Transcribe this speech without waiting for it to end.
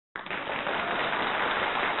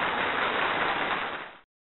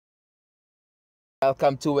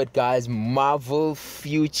Welcome to it, guys. Marvel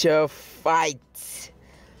Future Fight.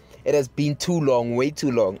 It has been too long, way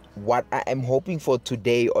too long. What I am hoping for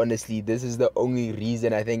today, honestly, this is the only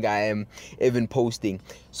reason I think I am even posting.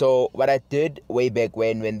 So what I did way back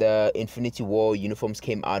when the Infinity War uniforms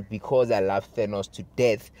came out, because I love Thanos to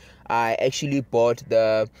death, I actually bought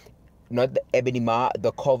not the Ebony Ma,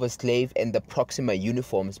 the Cover Slave, and the Proxima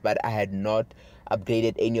uniforms, but I had not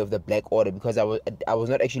upgraded any of the Black Order because I was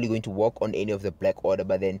not actually going to work on any of the Black Order.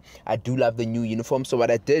 But then I do love the new uniforms, so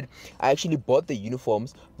what I did, I actually bought the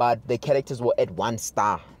uniforms, but the characters were at 1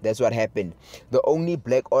 star. That's what happened. The only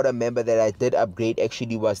Black Order member that I did upgrade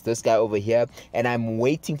actually was this guy over here, and I'm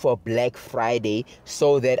waiting for Black Friday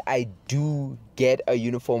so that I do get a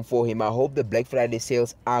uniform for him. I hope the Black Friday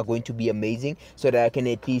sales are going to be amazing so that I can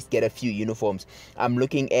at least get a few uniforms. I'm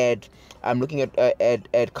looking at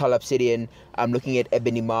Call Obsidian, I'm looking at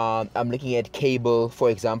Ebony Ma, I'm looking at Cable, for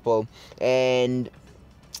example, and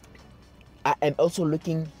I am also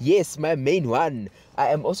looking, yes, my main one, I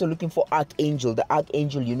am also looking for Archangel, the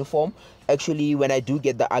Archangel uniform. Actually, when I do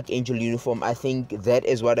get the Archangel uniform, I think that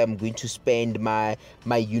is what I'm going to spend my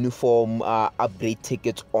uniform upgrade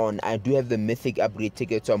tickets on. I do have the Mythic upgrade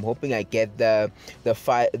ticket, so I'm hoping I get the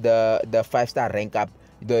 5-star rank up,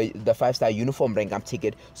 the 5-star uniform rank up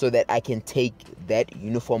ticket, so that I can take that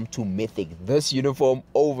uniform to Mythic. This uniform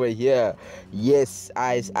over here, yes,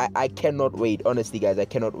 I cannot wait. Honestly, guys, I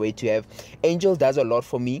cannot wait to have. Angel does a lot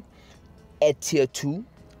for me at tier 2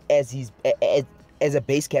 as as a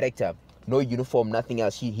base character. No uniform, nothing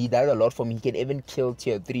else. He does a lot for me. He can even kill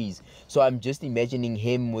tier 3s. So I'm just imagining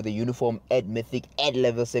him with a uniform at Mythic at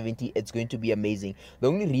level 70. It's going to be amazing. The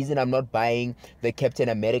only reason I'm not buying the Captain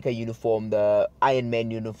America uniform, the Iron Man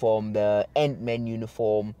uniform, the Ant-Man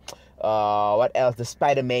uniform, what else, the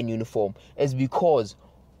Spider-Man uniform, is because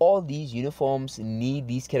all these uniforms need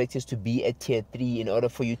these characters to be at tier 3 in order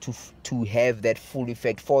for you to have that full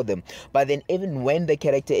effect for them. But then even when the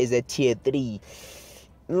character is at tier 3,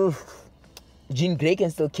 Jean Grey can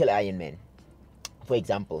still kill Iron Man, for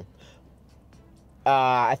example.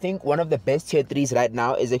 I think one of the best tier 3s right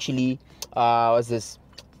now is actually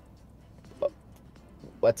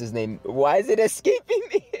what's his name? Why is it escaping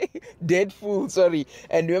me? Deadpool, sorry.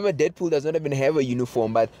 And remember, Deadpool does not even have a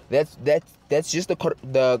uniform, but that's just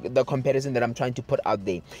the comparison that I'm trying to put out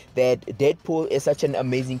there. That Deadpool is such an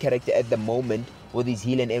amazing character at the moment with his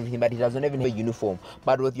heal and everything, but he doesn't even have a uniform.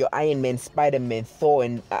 But with your Iron Man, Spider-Man, Thor,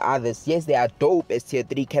 and others, yes, they are dope as tier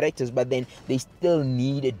 3 characters, but then they still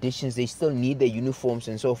need additions. They still need the uniforms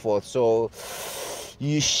and so forth. So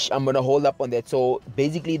I'm gonna hold up on that. So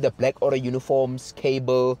basically, the Black Order uniforms,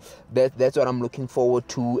 Cable, that's what I'm looking forward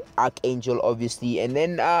to. Archangel, obviously, and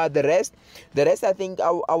then the rest I think I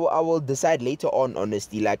will decide later on,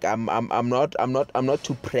 honestly. Like I'm not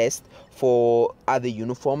too pressed for other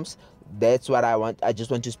uniforms. That's what I want. I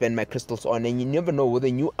just want to spend my crystals on, and you never know, with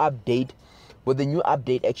a new update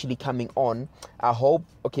actually coming on, I hope,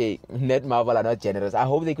 okay, Net Marvel are not generous. I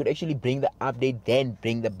hope they could actually bring the update, then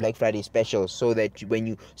bring the Black Friday special, so that when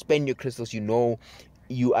you spend your crystals, you know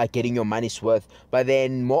you are getting your money's worth. But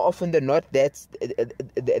then more often than not, that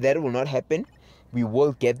will not happen. We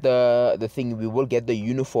will get we will get the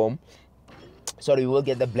uniform. Sorry, we will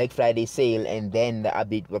get the Black Friday sale, and then the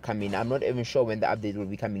update will come in. I'm not even sure when the update will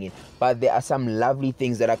be coming in, but there are some lovely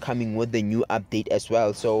things that are coming with the new update as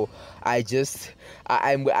well. So I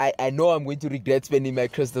know I'm going to regret spending my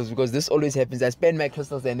crystals, because this always happens. I spend my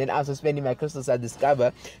crystals, and then after spending my crystals, I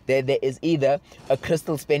discover that there is either a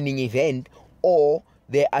crystal spending event, or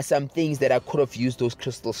there are some things that I could have used those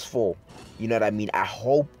crystals for. You know what I mean? I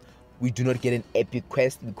hope we do not get an epic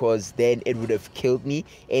quest, because then it would have killed me.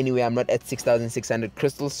 Anyway, I'm not at 6,600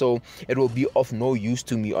 crystals, so it will be of no use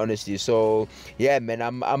to me, honestly. So yeah, man,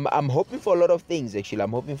 I'm hoping for a lot of things. Actually, I'm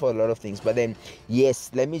hoping for a lot of things. But then, yes,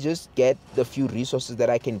 let me just get the few resources that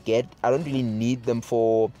I can get. I don't really need them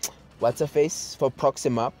for for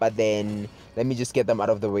Proxima, but then let me just get them out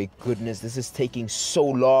of the way. Goodness, this is taking so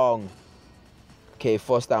long. Okay,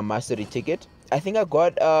 4-star mastery ticket. I think I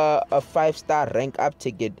got a 5-star rank up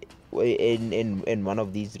ticket in one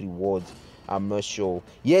of these rewards. I'm not sure.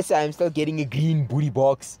 Yes, I'm still getting a green booty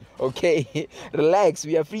box. Okay, relax.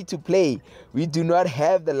 We are free to play. We do not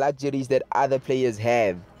have the luxuries that other players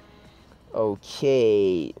have.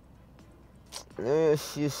 Okay.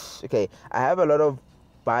 Okay, I have a lot of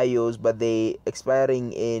bios, but they expires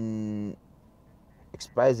in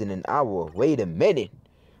an hour. Wait a minute,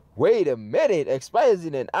 expires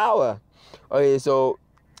in an hour. Okay, so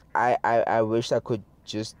I wish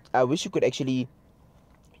you could actually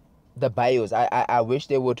the bios. I wish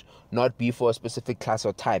they would not be for a specific class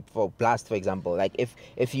or type. For Blast, for example, like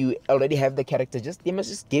if you already have the character, they must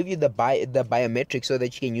just give you the biometrics so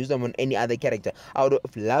that you can use them on any other character. I would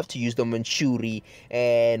love to use them on Shuri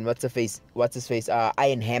and what's his face,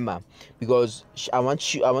 Iron Hammer, because I want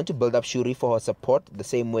to build up Shuri for her support the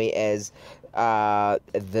same way as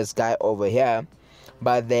this guy over here.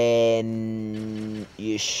 But then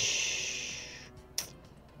yes,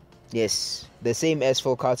 the same as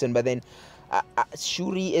Phil Carlton, but then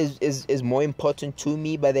Shuri is more important to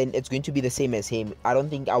me, but then it's going to be the same as him. I don't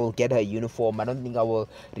think I will get her uniform. I don't think I will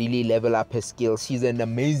really level up her skills. She's an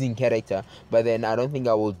amazing character, but then I don't think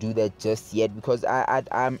I will do that just yet, because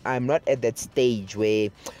I'm not at that stage where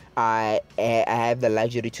I have the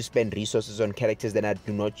luxury to spend resources on characters that I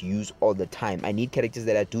do not use all the time. I need characters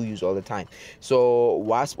that I do use all the time. So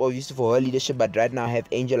Wasp, obviously, for her leadership, but right now I have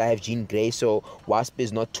Angel, I have Jean Grey, so Wasp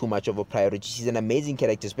is not too much of a priority. She's an amazing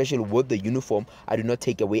character, especially with the uniform. I do not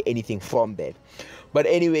take away anything from that. But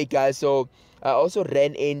anyway, guys, so I also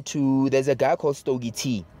ran into, there's a guy called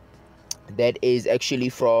StogieT that is actually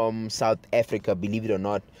from South Africa, believe it or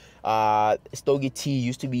not. StogieT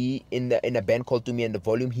used to be in a band called To Me and the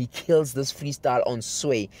Volume. He kills this freestyle on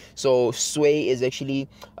Sway. So Sway is actually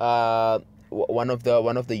one of the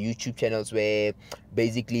YouTube channels where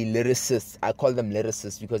basically lyricists, I call them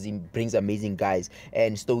lyricists because he brings amazing guys,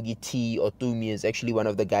 and StogieT or To Me is actually one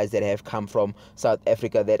of the guys that have come from South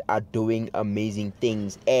Africa that are doing amazing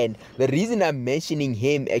things. And the reason I'm mentioning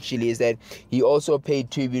him actually is that he also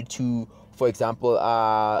paid tribute to, for example,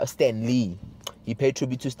 Stan Lee. He paid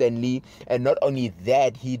tribute to Stan Lee, and not only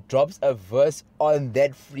that, he drops a verse on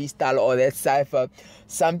that freestyle or that cypher,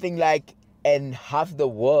 something like, and half the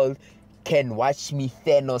world can watch me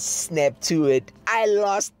Thanos snap to it. I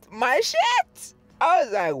lost my shit. I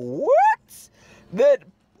was like, what? The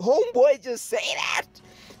homeboy just say that?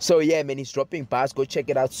 So yeah, man, he's dropping bars. Go check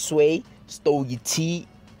it out. Sway, StogieT,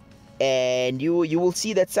 and you will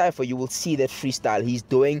see that cypher, you will see that freestyle. He's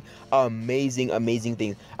doing amazing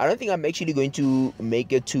things. I don't think I'm actually going to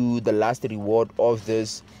make it to the last reward of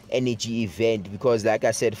this energy event, because like I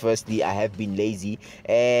said, firstly, I have been lazy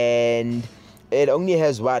and it only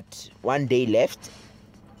has one day left,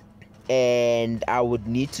 and I would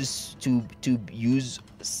need to use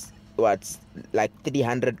like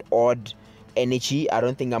 300 odd energy. I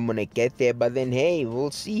don't think I'm gonna get there, but then hey,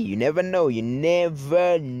 we'll see. You never know.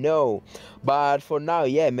 But for now,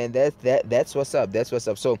 yeah, man, that's what's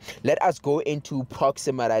up. So let us go into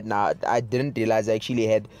Proxima right now. I didn't realize I actually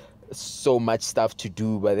had so much stuff to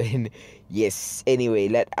do, but then yes, anyway,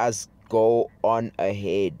 let us go on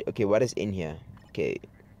ahead. Okay, what is in here? Okay,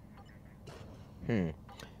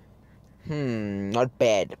 not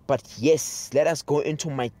bad, but yes, let us go into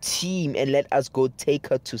my team and let us go take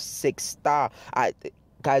her to 6-star.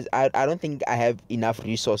 Guys, I don't think I have enough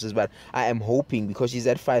resources, but I am hoping, because she's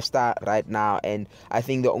at 5-star right now, and I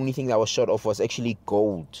think the only thing that was short of was actually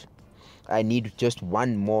gold. I need just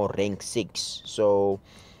one more rank 6, so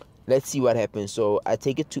let's see what happens. So I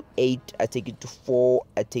take it to 8, I take it to 4,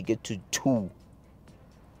 I take it to 2.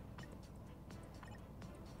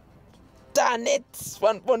 Darn it,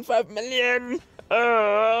 1.5 million.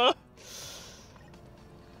 Oh,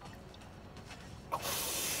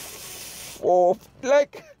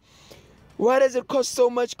 like, why does it cost so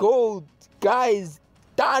much gold, guys?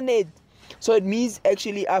 Darn it. So it means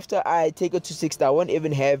actually after I take her to 6-star, I won't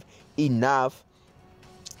even have enough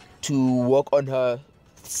to work on her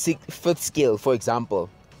 5th skill, for example.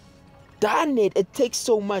 Darn it, it takes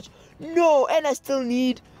so much. No, and I still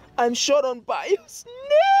need, I'm short on bios.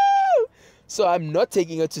 No. So I'm not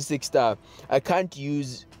taking her to 6-star. I can't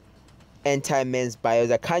use Anti-Man's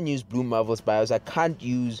bios. I can't use Blue Marvel's bios. I can't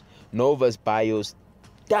use Nova's bios.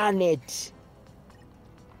 Darn it.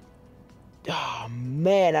 Oh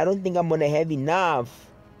man, I don't think I'm gonna have enough.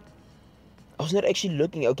 I was not actually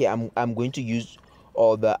looking. Okay, I'm going to use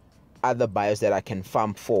all the other bios that I can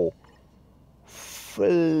farm for.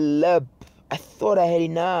 Flip. I thought I had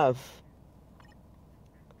enough.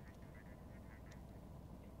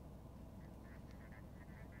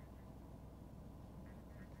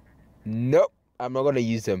 Nope, I'm not gonna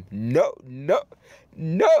use them. No,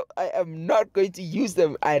 I am not going to use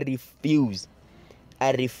them. I refuse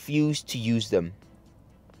to use them.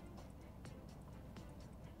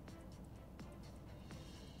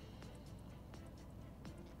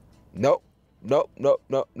 No.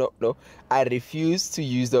 I refuse to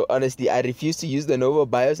use them. Honestly, I refuse to use the Nova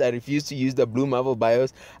bios. I refuse to use the Blue Marvel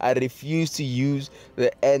bios. I refuse to use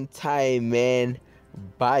the Anti-Man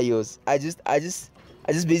bios. I just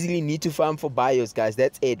I just basically need to farm for bios, guys.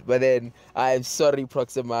 That's it. But then I'm sorry,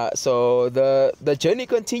 Proxima. So the journey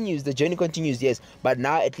continues. The journey continues, yes. But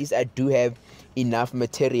now at least I do have enough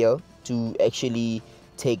material to actually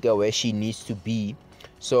take her where she needs to be.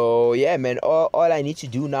 So yeah, man. All I need to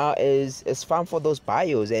do now is farm for those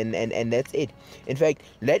bios, and that's it. In fact,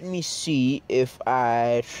 let me see if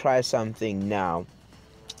I try something now.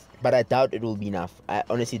 But I doubt it will be enough. I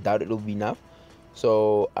honestly doubt it will be enough.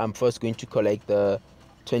 So I'm first going to collect the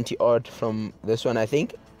 20 odd from this one, I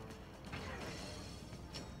think.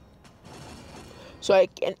 So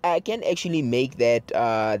I can actually make that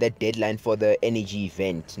that deadline for the energy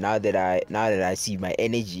event now that I see my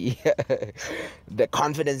energy. The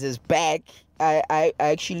confidence is back. I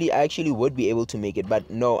actually would be able to make it, but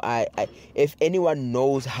no, I if anyone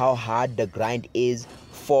knows how hard the grind is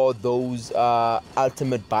for those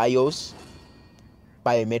ultimate biometrics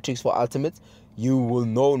for ultimates, you will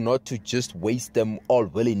know not to just waste them all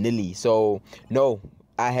willy-nilly. So no,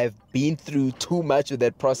 I have been through too much of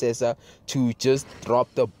that processor to just drop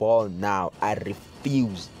the ball now. I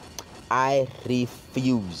refuse.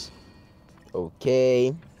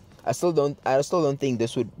 Okay, I still don't think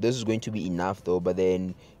this is going to be enough though. But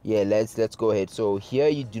then yeah, let's go ahead. So here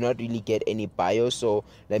you do not really get any bios, so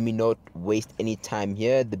let me not waste any time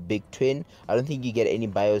here. The big twin, I don't think you get any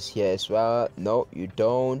bios here as well. No, you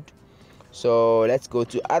don't. So let's go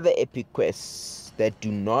to other epic quests that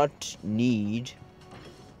do not need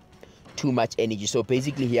too much energy. So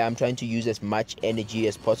basically here I'm trying to use as much energy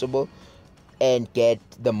as possible and get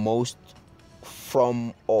the most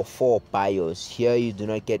from or for bios. Here you do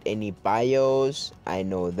not get any bios, I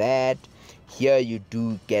know that. Here you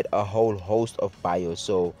do get a whole host of bios.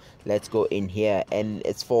 So let's go in here, and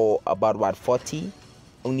it's for about what, 40,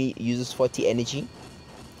 only uses 40 energy.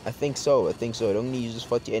 I think so it only uses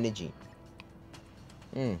 40 energy.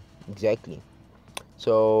 Exactly.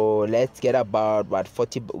 So let's get about what,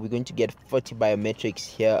 40. We're going to get 40 biometrics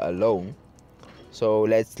here alone. So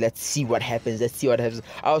let's see what happens. I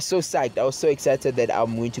was so psyched. I was so excited that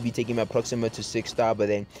I'm going to be taking my Proxima to 6-star, but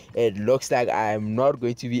then it looks like I'm not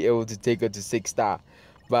going to be able to take her to 6-star.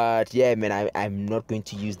 But yeah, man, I'm not going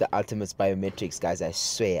to use the ultimates biometrics, guys. I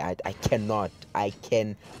swear, I cannot.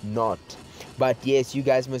 But yes, you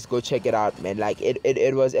guys must go check it out, man. Like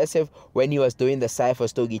it was as if when he was doing the Cypher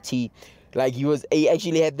StogieT, like he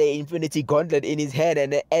actually had the infinity gauntlet in his head,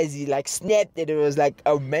 and as he like snapped it, it was like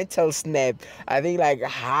a mental snap. I think like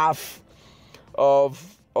half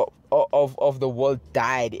of the world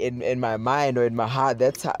died in my mind or in my heart.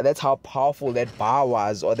 That's how powerful that bar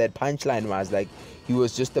was, or that punchline was. Like, he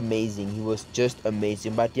was just amazing.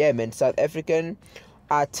 But yeah, man, South African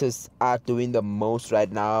artists are doing the most right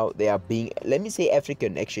now. They are being, let me say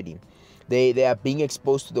African actually, they are being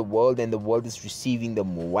exposed to the world, and the world is receiving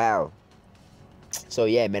them well. So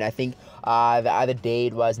yeah, man, I think the other day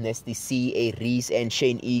it was Nesty C, A Reese, and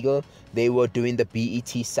Shane Eagle. They were doing the BET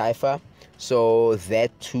Cypher. So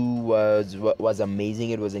that too was amazing.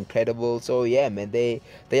 It was incredible. So yeah, man, they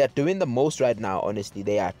are doing the most right now. Honestly,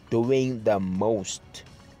 they are doing the most.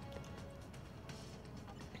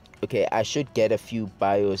 Okay, I should get a few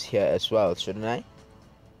bios here as well, shouldn't I?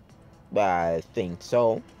 I think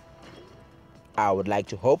so. I would like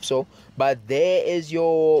to hope so. But there is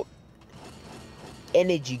your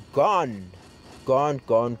energy gone.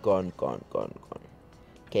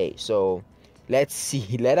 Okay, so let's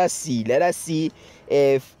see. Let us see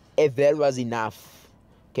if that was enough.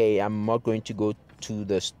 Okay, I'm not going to go to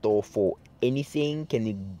the store for anything. Can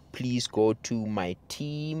you please go to my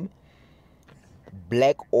team,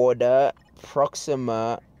 Black Order,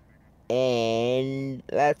 Proxima, and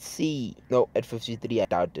let's see. No, at 53, I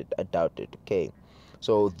doubt it. Okay,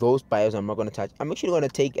 so those bios I'm not going to touch. I'm actually going to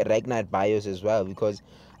take Ragnite bios as well, because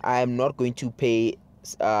I'm not going to pay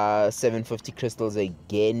 750 crystals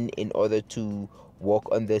again in order to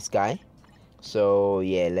walk on this guy. So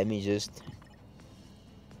yeah, let me just,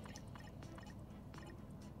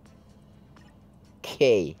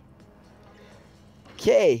 okay,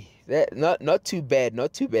 that not too bad,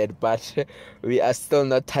 but we are still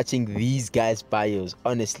not touching these guys' bios.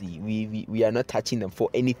 Honestly, we are not touching them for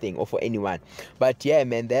anything or for anyone. But yeah,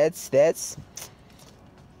 man, that's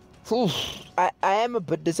I am a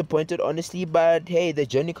bit disappointed, honestly, but hey, the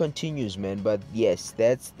journey continues, man. But yes,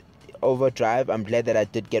 that's overdrive. I'm glad that I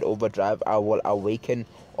did get overdrive. I will awaken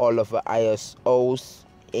all of the ISOs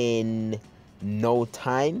in no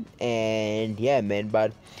time, and yeah, man,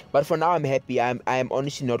 but for now I'm happy. I'm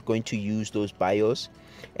honestly not going to use those bios,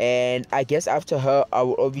 and I guess after her I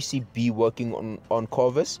will obviously be working on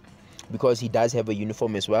Corvus. because he does have a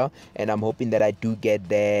uniform as well, and I'm hoping that I do get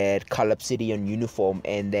that Color Obsidian uniform,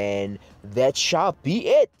 and then that shall be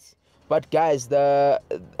it. But guys, the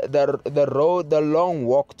long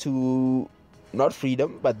walk to, not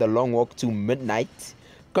freedom, but the long walk to midnight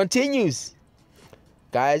continues.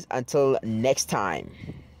 Guys, until next time.